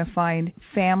here. You're going to find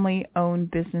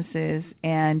family-owned businesses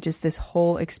and just this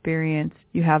whole experience.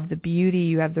 You have the beauty,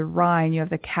 you have the Rhine, you have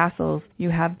the castles, you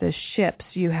have the ships,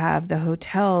 you have the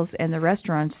hotels and the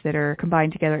restaurants that are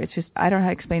combined together. It's just, I don't know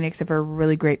how to explain it except for a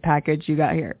really great package you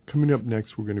got here. Coming up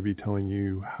next, we're going to be telling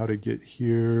you how to get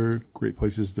here, great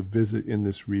places to visit in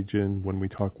this region when we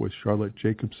talk with Charlotte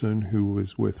Jacobson, who is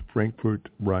with Frankfurt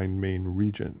Rhine-Main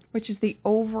region. Which is the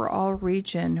overall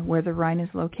region where the Rhine is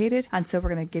located. And so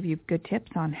we're going to give you good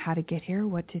tips on how to get here,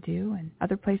 what to do, and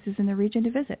other places in the region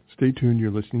to visit. Stay tuned. You're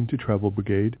listening to Travel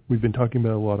Brigade. We've been talking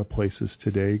about a lot of places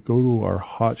today. Go to our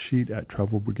hot sheet at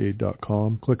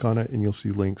travelbrigade.com. Click on it and you'll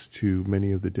see links to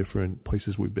many of the different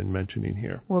places we've been mentioning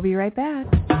here. We'll be right back.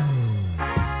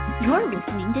 You're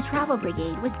listening to Travel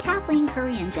Brigade with Kathleen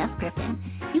Curry and Jeff Griffin.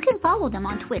 You can follow them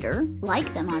on Twitter,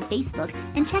 like them on Facebook,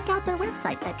 and check out their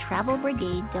website at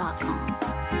travelbrigade.com.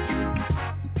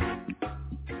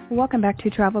 Welcome back to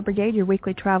Travel Brigade, your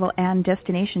weekly travel and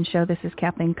destination show. This is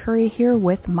Kathleen Curry here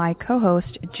with my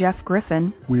co-host, Jeff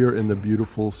Griffin. We are in the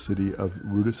beautiful city of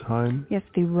Rudesheim. Yes,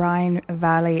 the Rhine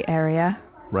Valley area.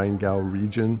 Rheingau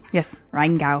region. Yes,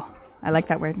 Rheingau. I like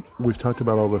that word. We've talked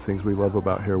about all the things we love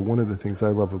about here. One of the things I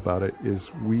love about it is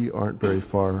we aren't very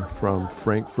far from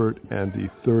Frankfurt and the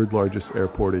third largest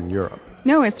airport in Europe.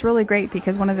 No, it's really great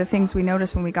because one of the things we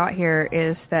noticed when we got here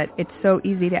is that it's so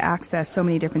easy to access so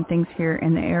many different things here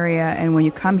in the area. And when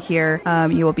you come here,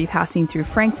 you will be passing through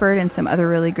Frankfurt and some other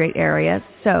really great areas.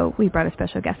 So we brought a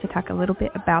special guest to talk a little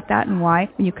bit about that and why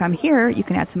when you come here, you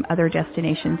can add some other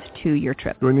destinations to your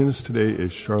trip. Joining us today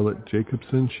is Charlotte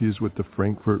Jacobson. She is with the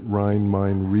Frankfurt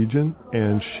Rhine-Main region,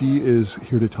 and she is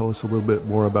here to tell us a little bit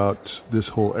more about this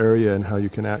whole area and how you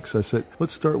can access it.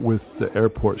 Let's start with the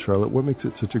airport, Charlotte. What makes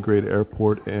it such a great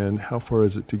airport, and how far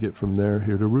is it to get from there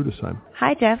here to Rudesheim?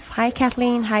 Hi, Jeff. Hi,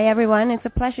 Kathleen. Hi, everyone. It's a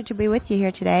pleasure to be with you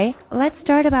here today. Let's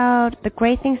start about the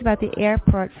great things about the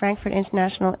airport. Frankfurt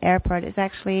International Airport is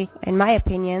actually, in my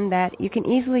opinion, that you can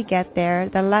easily get there.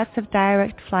 There are lots of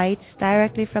direct flights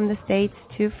directly from the States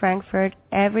to Frankfurt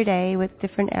every day with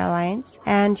different airlines.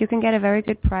 And you can get a very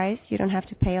good price. You don't have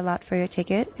to pay a lot for your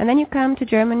ticket. And then you come to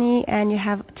Germany and you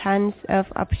have tons of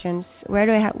options. Where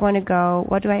do I want to go?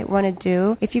 What do I want to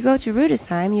do? If you go to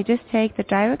Rudesheim, you just take the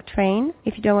direct train.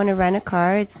 If you don't want to rent a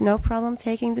car, it's no problem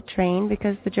taking the train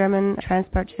because the German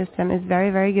transport system is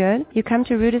very, very good. You come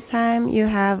to Rudesheim, you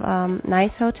have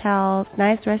nice hotels,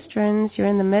 nice restaurants. You're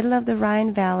in the middle of the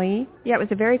Rhine Valley. Yeah, it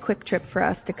was a very quick trip for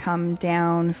us to come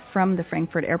down from the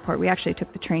Frankfurt airport. We actually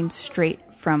took the train straight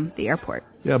from the airport.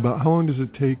 Yeah, but how long does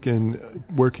it take, and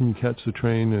where can you catch the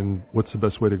train, and what's the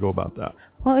best way to go about that?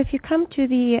 Well, if you come to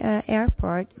the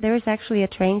airport, there is actually a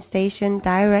train station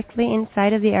directly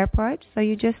inside of the airport. So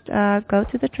you just go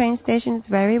to the train station. It's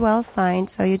very well signed,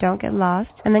 so you don't get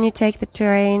lost. And then you take the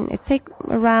train. It takes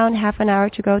around half an hour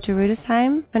to go to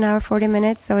Rüdesheim, an hour 40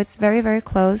 minutes. So it's very, very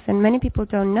close. And many people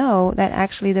don't know that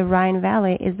actually the Rhine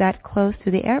Valley is that close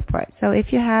to the airport. So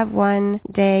if you have one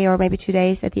day or maybe 2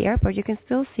 days at the airport, you can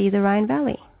still see the Rhine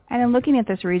Valley. And in looking at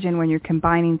this region, when you're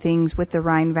combining things with the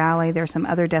Rhine Valley, there are some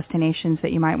other destinations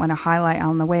that you might want to highlight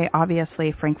on the way.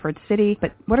 Obviously, Frankfurt City,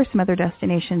 but what are some other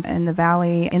destinations in the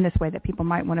valley in this way that people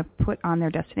might want to put on their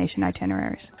destination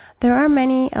itineraries? There are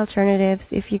many alternatives.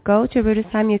 If you go to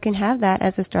Rüdesheim, you can have that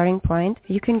as a starting point.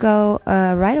 You can go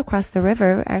right across the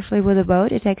river, actually, with a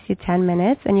boat. It takes you 10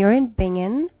 minutes, and you're in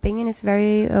Bingen. Bingen is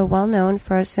very well known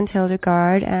for St.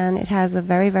 Hildegard, and it has a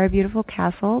very, very beautiful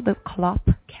castle, the Klopp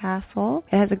Castle.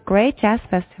 It has a great jazz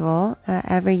festival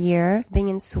every year,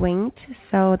 Bingen Swingt,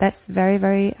 so that's very,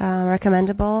 very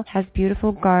recommendable. Has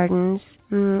beautiful gardens.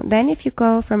 Then if you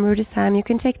go from Rüdesheim, you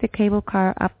can take the cable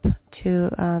car up to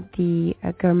the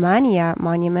Germania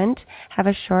monument, have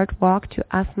a short walk to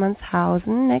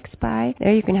Assmannshausen next by.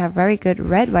 There you can have very good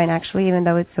red wine, actually, even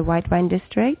though it's a white wine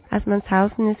district.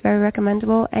 Assmannshausen is very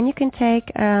recommendable. And you can take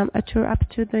a tour up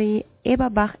to the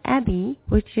Eberbach Abbey,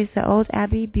 which is the old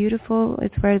abbey, beautiful.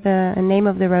 It's where the name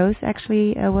of the rose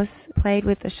actually was played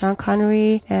with Sean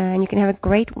Connery, and you can have a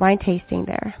great wine tasting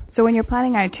there. So when you're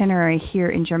planning an itinerary here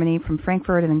in Germany from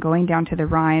Frankfurt and then going down to the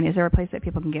Rhine, is there a place that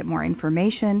people can get more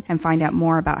information and find out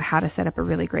more about how to set up a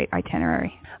really great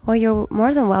itinerary? Well, you're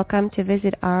more than welcome to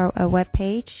visit our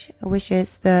webpage, which is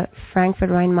the Frankfurt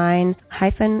Rhine-Main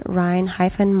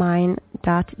Rhine-Main.de,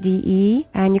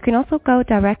 and you can also go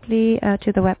directly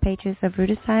to the web pages of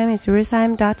Rüdesheim. It's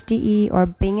rüdesheim.de or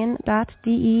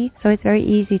bingen.de, so it's very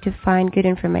easy to find good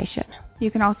information. You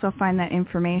can also find that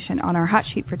information on our hot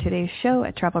sheet for today's show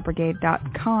at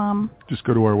travelbrigade.com. Just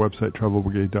go to our website,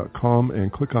 travelbrigade.com,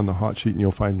 and click on the hot sheet, and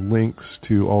you'll find links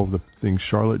to all of the things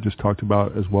Charlotte just talked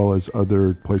about, as well as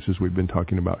other places we've been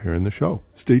talking about here in the show.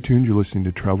 Stay tuned. You're listening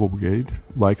to Travel Brigade.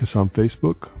 Like us on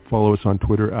Facebook, follow us on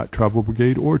Twitter at Travel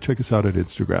Brigade, or check us out at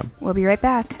Instagram. We'll be right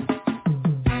back.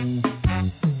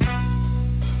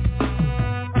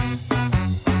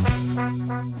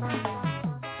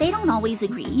 They don't always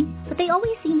agree, but they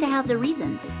always seem to have their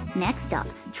reasons. Next up,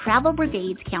 Travel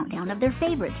Brigade's countdown of their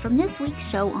favorites from this week's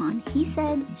show on He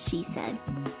Said, She Said.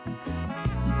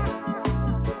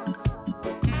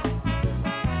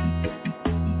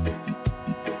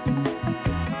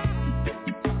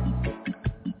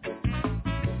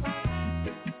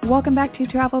 Welcome back to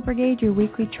Travel Brigade, your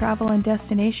weekly travel and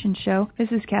destination show. This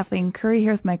is Kathleen Curry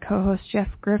here with my co-host Jeff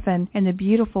Griffin in the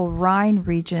beautiful Rhine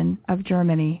region of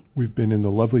Germany. We've been in the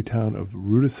lovely town of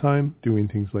Rüdesheim doing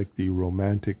things like the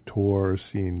romantic tour,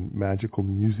 seeing magical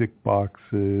music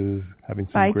boxes, having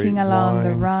some biking great along wine.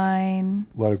 the Rhine.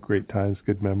 A lot of great times,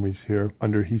 good memories here.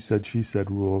 Under He Said, She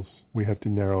Said rules, we have to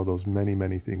narrow those many,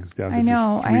 many things down to I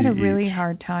know. just I had a three really each.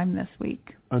 hard time this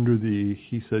week. Under the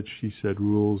He Said, She Said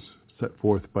rules set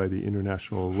forth by the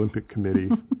International Olympic Committee,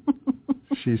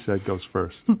 She Said goes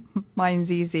first. Mine's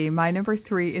easy. My number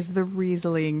 3 is the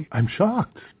Riesling. I'm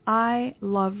shocked. I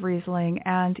love Riesling,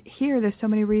 and here there's so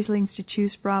many Rieslings to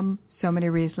choose from, so many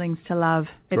Rieslings to love.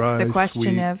 It's Dry, the question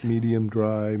sweet, of medium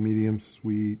dry, medium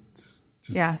sweet.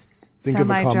 Just think of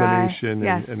a semi-dry. combination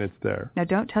Yes. and it's there. Now,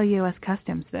 don't tell U.S.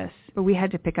 Customs this, but we had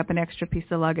to pick up an extra piece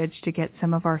of luggage to get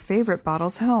some of our favorite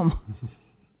bottles home.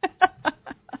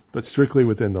 But strictly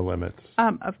within the limits.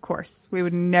 Of course. We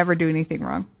would never do anything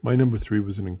wrong. My number 3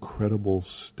 was an incredible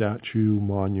statue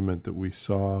monument that we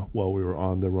saw while we were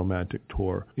on the romantic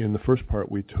tour. In the first part,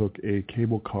 we took a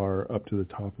cable car up to the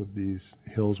top of these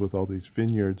hills with all these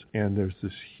vineyards, and there's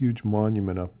this huge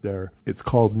monument up there. It's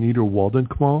called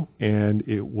Niederwaldenkmal, and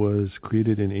it was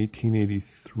created in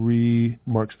 1883,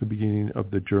 marks the beginning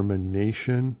of the German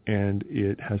nation, and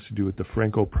it has to do with the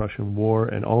Franco-Prussian War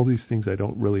and all these things I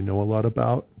don't really know a lot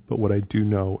about. But what I do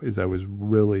know is I was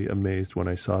really amazed when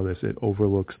I saw this. It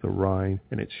overlooks the Rhine,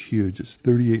 and it's huge. It's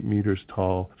 38 meters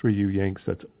tall. For you Yanks,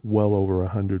 that's well over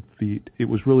 100 feet. It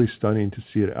was really stunning to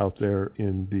see it out there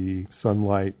in the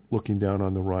sunlight, looking down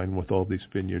on the Rhine with all these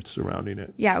vineyards surrounding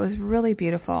it. Yeah, it was really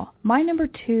beautiful. My number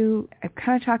 2, I've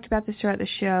kind of talked about this throughout the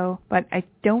show, but I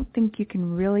don't think you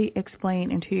can really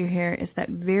explain until you're here, is that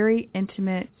very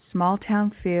intimate, small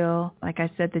town feel. Like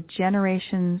I said, the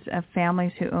generations of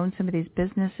families who own some of these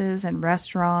businesses and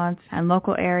restaurants and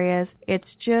local areas. It's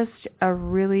just a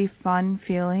really fun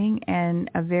feeling and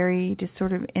a very just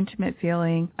sort of intimate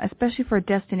feeling, especially for a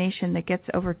destination that gets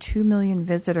over 2 million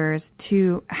visitors,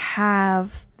 to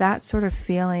have that sort of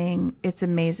feeling, it's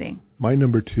amazing. My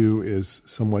number 2 is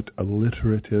somewhat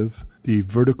alliterative, the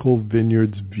Vertical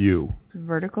Vineyards View.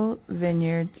 Vertical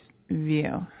Vineyards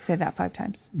View. Say that 5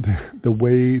 times. The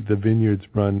way the vineyards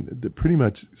run, pretty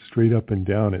much straight up and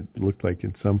down, it looked like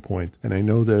in some points. And I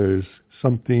know there's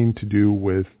something to do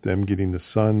with them getting the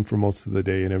sun for most of the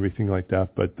day and everything like that,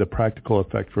 but the practical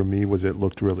effect for me was it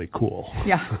looked really cool.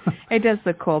 Yeah, it does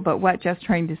look cool, but what Jeff's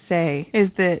trying to say is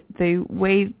that the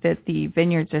way that the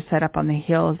vineyards are set up on the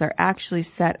hills, they're actually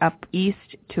set up east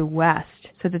to west,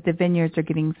 so that the vineyards are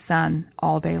getting sun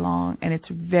all day long, and it's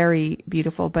very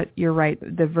beautiful. But you're right,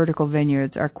 the vertical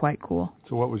vineyards are quite cool.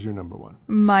 So what was your number 1?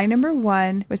 My number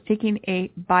 1 was taking a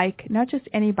bike, not just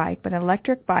any bike, but an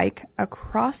electric bike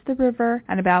across the river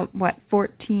and about,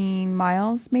 14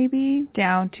 miles maybe,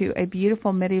 down to a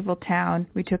beautiful medieval town.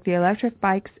 We took the electric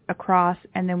bikes across,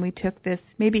 and then we took this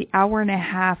maybe hour and a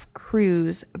half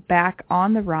cruise back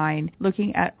on the Rhine,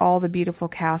 looking at all the beautiful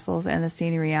castles and the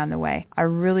scenery on the way. I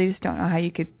really just don't know how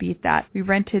you could beat that. We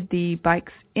rented the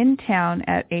bikes in town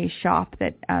at a shop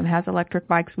that has electric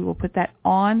bikes. We will put that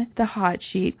on the hot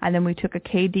sheet, and then we took a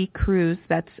KD cruise,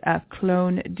 that's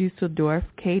Cologne Düsseldorf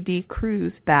KD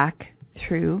cruise, back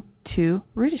through to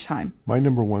Rudesheim. My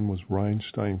number 1 was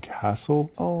Rheinstein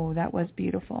Castle. Oh, that was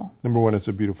beautiful. Number 1, it's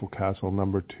a beautiful castle.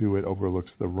 Number 2, it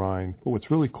overlooks the Rhine. But what's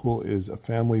really cool is a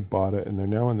family bought it, and they're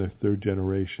now in their 3rd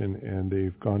generation, and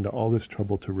they've gone to all this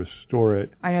trouble to restore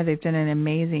it. I know they've done an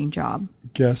amazing job.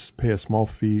 Guests pay a small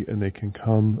fee, and they can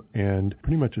come and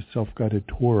pretty much a self-guided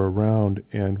tour around.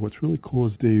 And what's really cool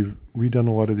is they've redone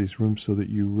a lot of these rooms so that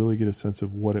you really get a sense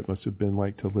of what it must have been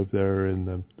like to live there in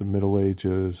the Middle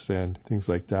Ages and things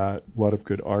like that. A lot of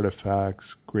good artifacts,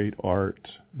 great art,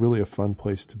 really a fun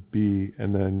place to be.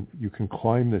 And then you can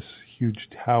climb this huge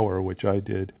tower, which I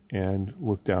did, and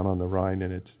look down on the Rhine,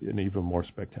 and it's an even more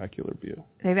spectacular view.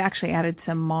 They've actually added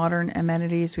some modern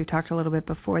amenities. We talked a little bit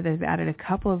before. They've added a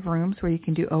couple of rooms where you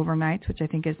can do overnights, which I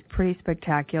think is pretty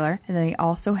spectacular. And then they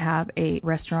also have a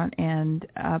restaurant and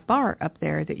a bar up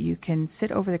there that you can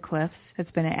sit over the cliffs.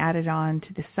 It's been added on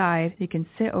to the side. You can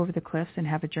sit over the cliffs and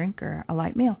have a drink or a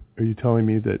light meal. Are you telling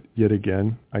me that yet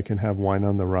again I can have wine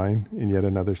on the Rhine in yet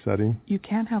another setting? You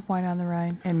can have wine on the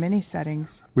Rhine in many settings.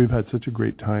 We've had such a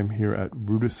great time here at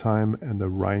Rudesheim and the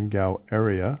Rheingau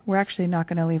area. We're actually not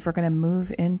going to leave. We're going to move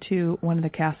into one of the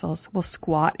castles. We'll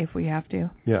squat if we have to.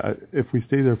 Yeah, if we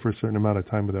stay there for a certain amount of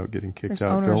time without getting kicked There's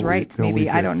out. owner's rights, maybe.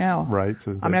 I don't know. Right.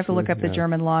 So I'm going to have to look up the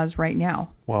German laws right now.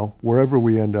 Well, wherever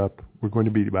we end up, we're going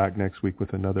to be back next week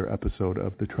with another episode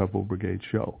of the Travel Brigade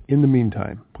Show. In the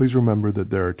meantime, please remember that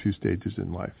there are 2 stages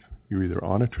in life. You're either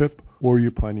on a trip or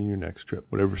you're planning your next trip.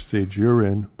 Whatever stage you're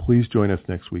in, please join us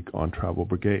next week on Travel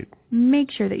Brigade.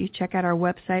 Make sure that you check out our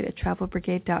website at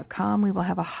travelbrigade.com. We will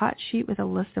have a hot sheet with a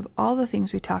list of all the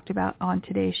things we talked about on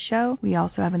today's show. We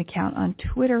also have an account on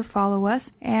Twitter, follow us,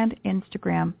 and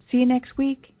Instagram. See you next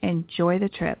week. Enjoy the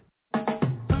trip.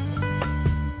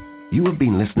 You have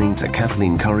been listening to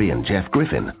Kathleen Curry and Jeff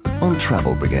Griffin on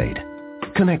Travel Brigade.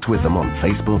 Connect with them on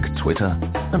Facebook, Twitter,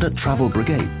 and at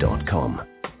travelbrigade.com.